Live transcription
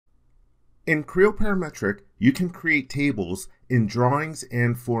In Creo Parametric, you can create tables in drawings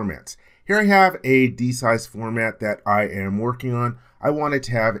and formats. Here I have a D-size format that I am working on. I wanted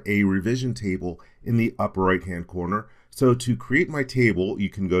to have a revision table in the upper right-hand corner. So to create my table, you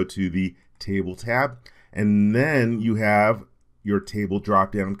can go to the Table tab, and then you have your Table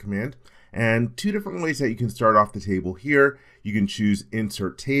drop-down command. And two different ways that you can start off the table here. You can choose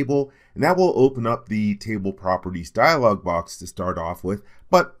Insert Table, and that will open up the Table Properties dialog box to start off with,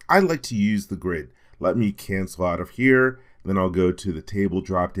 but I like to use the grid. Let me cancel out of here, then I'll go to the Table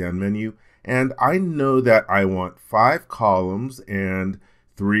drop-down menu, and I know that I want 5 columns and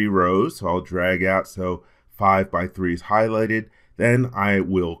 3 rows, so I'll drag out so 5 by 3 is highlighted. Then I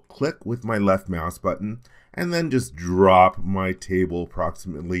will click with my left mouse button, and then just drop my table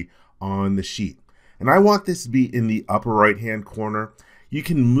approximately on the sheet. And I want this to be in the upper right hand corner. You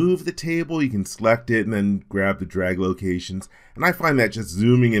can move the table, you can select it and then grab the drag locations. And I find that just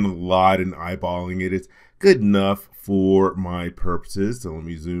zooming in a lot and eyeballing it is good enough for my purposes. So let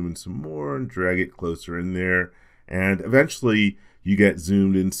me zoom in some more and drag it closer in there. And eventually you get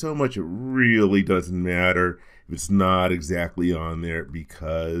zoomed in so much it really doesn't matter if it's not exactly on there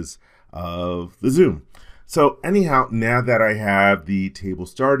because of the zoom. So anyhow, now that I have the table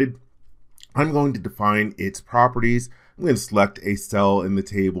started, I'm going to define its properties. I'm going to select a cell in the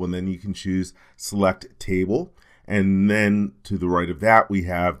table, and then you can choose Select Table. And then to the right of that, we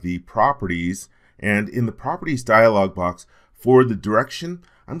have the properties. And in the properties dialog box, for the direction,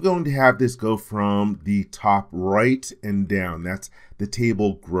 I'm going to have this go from the top right and down. That's the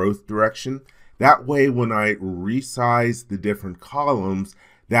table growth direction. That way, when I resize the different columns,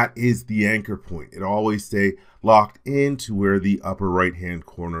 that is the anchor point. It always stay locked into where the upper right hand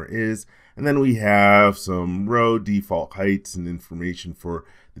corner is. And then we have some row default heights and information for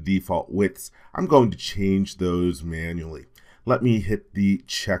the default widths. I'm going to change those manually. Let me hit the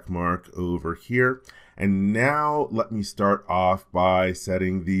check mark over here. And now let me start off by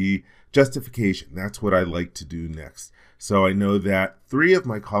setting the justification. That's what I like to do next. So I know that 3 of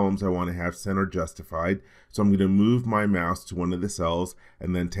my columns I want to have center justified. So I'm going to move my mouse to one of the cells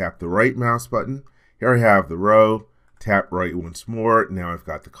and then tap the right mouse button. Here I have the row, tap right once more. Now I've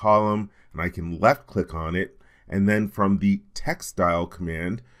got the column and I can left click on it. And then from the text style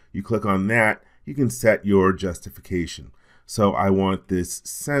command, you click on that, you can set your justification. So I want this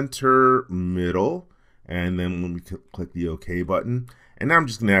center middle, and then when we click the OK button, and now I'm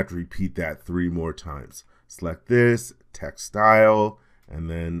just going to have to repeat that 3 more times. Select this, text style, and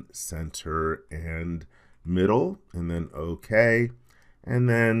then center and middle, and then OK, and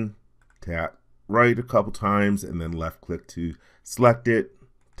then tap right a couple times, and then left click to select it,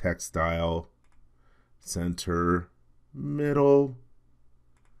 text style, center, middle,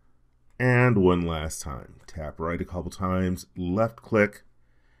 and one last time. Tap right a couple times, left click,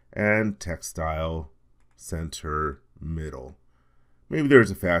 and text style, center, middle. Maybe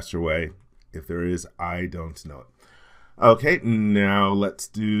there's a faster way. If there is, I don't know it. Okay, now let's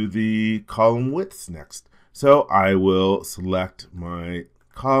do the column widths next. So I will select my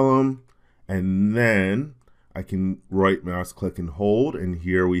column, and then I can right mouse click and hold, and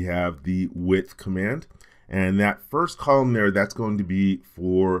here we have the width command. And that first column there, that's going to be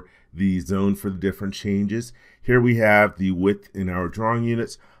for the zone for the different changes. Here we have the width in our drawing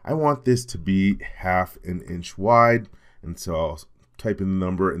units. I want this to be 1/2 inch wide, and so I'll type in the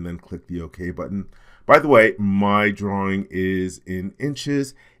number and then click the OK button. By the way, my drawing is in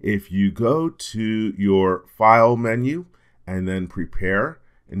inches. If you go to your File menu and then Prepare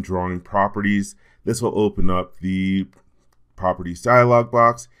and Drawing Properties, this will open up the Properties dialog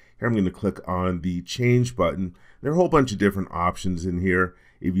box. Here I'm going to click on the Change button. There are a whole bunch of different options in here.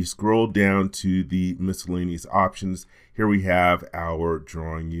 If you scroll down to the miscellaneous options, here we have our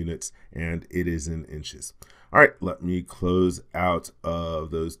drawing units, and it is in inches. All right, let me close out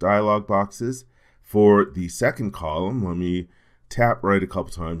of those dialog boxes. For the second column, let me tap right a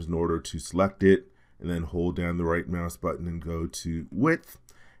couple times in order to select it, and then hold down the right mouse button and go to width.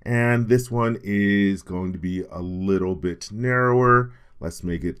 And this one is going to be a little bit narrower. Let's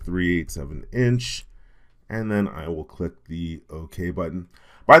make it 3/8 of an inch. And then I will click the OK button.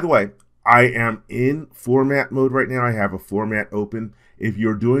 By the way, I am in format mode right now. I have a format open. If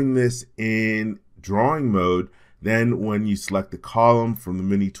you're doing this in drawing mode, then when you select the column from the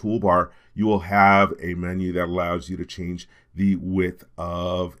mini toolbar, you will have a menu that allows you to change the width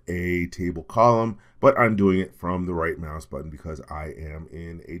of a table column, but I'm doing it from the right mouse button because I am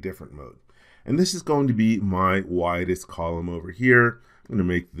in a different mode. And this is going to be my widest column over here. I'm going to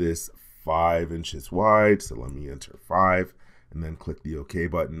make this 5 inches wide, so let me enter 5 and then click the OK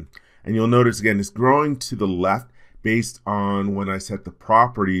button. And you'll notice again it's growing to the left based on when I set the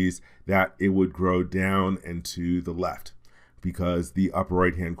properties that it would grow down and to the left because the upper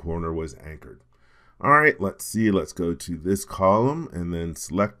right hand corner was anchored. All right, let's see. Let's go to this column and then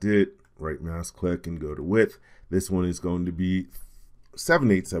select it, right mouse click and go to width. This one is going to be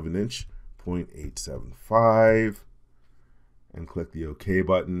 7/8 inch, 0.875, and click the OK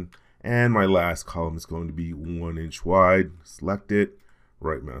button. And my last column is going to be 1 inch wide. Select it,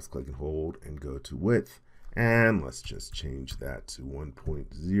 right mouse click and hold and go to width. And let's just change that to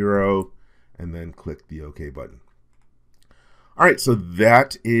 1.0 and then click the OK button. All right, so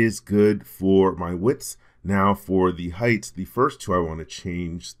that is good for my widths. Now for the heights, the first two I want to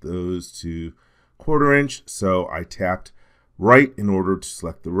change those to 1/4 inch. So I tapped right in order to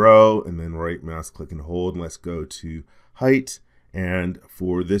select the row and then right mouse click and hold. And let's go to height. And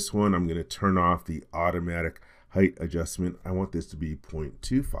for this one, I'm going to turn off the automatic height adjustment. I want this to be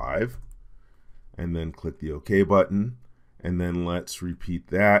 0.25 and then click the OK button. And then let's repeat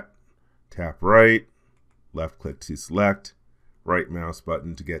that. Tap right, left click to select, right mouse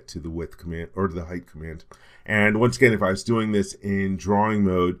button to get to the width command or the height command. And once again, if I was doing this in drawing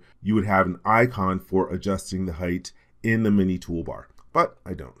mode, you would have an icon for adjusting the height in the mini toolbar, but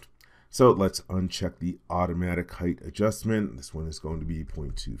I don't. So let's uncheck the automatic height adjustment. This one is going to be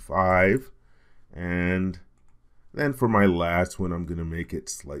 0.25. And then for my last one, I'm going to make it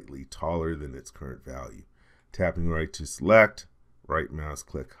slightly taller than its current value. Tapping right to select, right mouse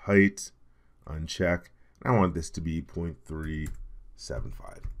click height, uncheck. I want this to be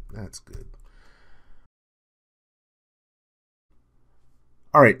 0.375. That's good.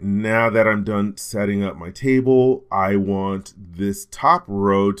 All right, now that I'm done setting up my table, I want this top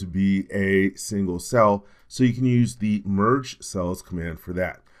row to be a single cell, so you can use the merge cells command for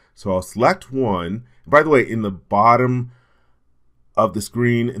that. So I'll select one. By the way, in the bottom of the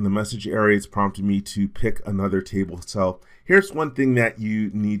screen in the message area, it's prompted me to pick another table cell. Here's one thing that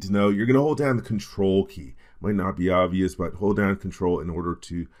you need to know. You're going to hold down the control key. Might not be obvious, but hold down control in order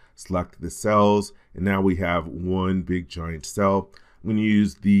to select the cells. And now we have one big giant cell. I'm going to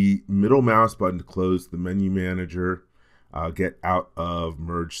use the middle mouse button to close the menu manager, get out of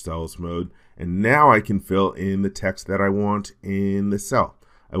merge cells mode. And now I can fill in the text that I want in the cell.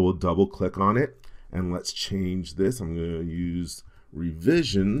 I will double click on it and let's change this. I'm going to use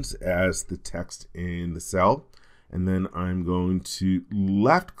revisions as the text in the cell. And then I'm going to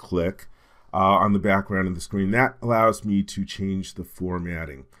left click on the background of the screen. That allows me to change the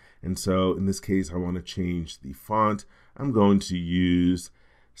formatting. And so in this case, I want to change the font. I'm going to use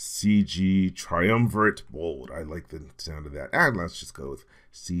CG Triumvirate Bold. I like the sound of that. And let's just go with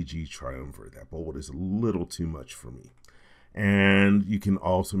CG Triumvirate. That bold is a little too much for me. And you can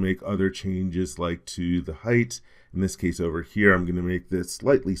also make other changes like to the height. In this case over here, I'm going to make this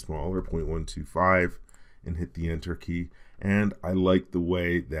slightly smaller, 0.125, and hit the enter key. And I like the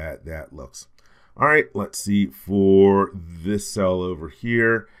way that that looks. All right, let's see for this cell over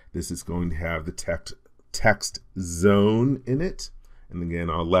here. This is going to have the text zone in it. And again,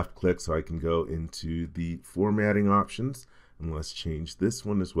 I'll left click so I can go into the formatting options. And let's change this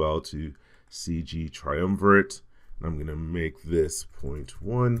one as well to CG Triumvirate. And I'm going to make this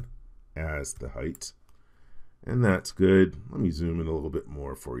 0.1 as the height. And that's good. Let me zoom in a little bit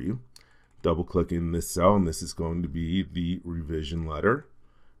more for you. Double click in this cell, and this is going to be the revision letter.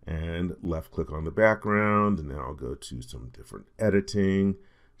 And left click on the background, and now I'll go to some different editing,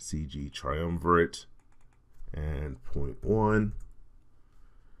 CG Triumvirate, and 0.1.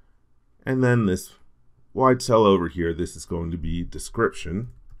 And then this wide cell over here, this is going to be description.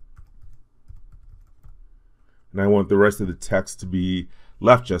 And I want the rest of the text to be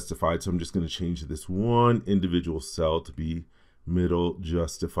left justified, so I'm just going to change this one individual cell to be middle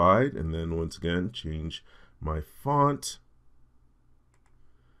justified. And then once again, change my font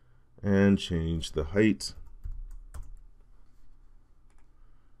and change the height.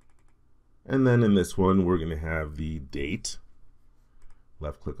 And then in this one, we're going to have the date.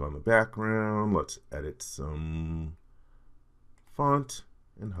 Left click on the background. Let's edit some font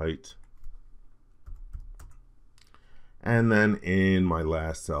and height. And then in my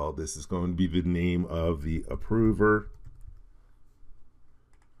last cell, this is going to be the name of the approver.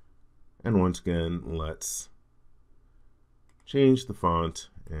 And once again, let's change the font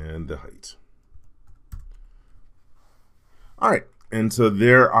and the height. All right, and so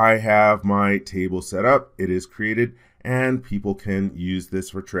there I have my table set up. It is created, and people can use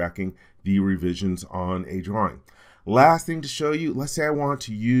this for tracking the revisions on a drawing. Last thing to show you, let's say I want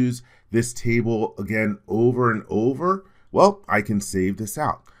to use this table again over and over. Well, I can save this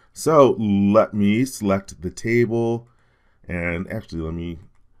out. So let me select the table, and actually let me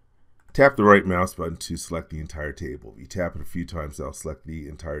Tap the right mouse button to select the entire table. If you tap it a few times, that'll select the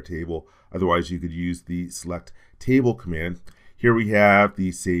entire table. Otherwise, you could use the select table command. Here we have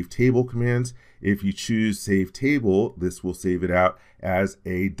the save table commands. If you choose save table, this will save it out as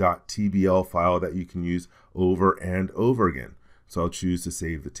a .tbl file that you can use over and over again. So I'll choose to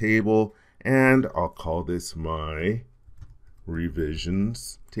save the table, and I'll call this my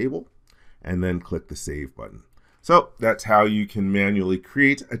revisions table, and then click the save button. So that's how you can manually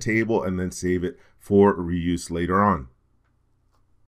create a table and then save it for reuse later on.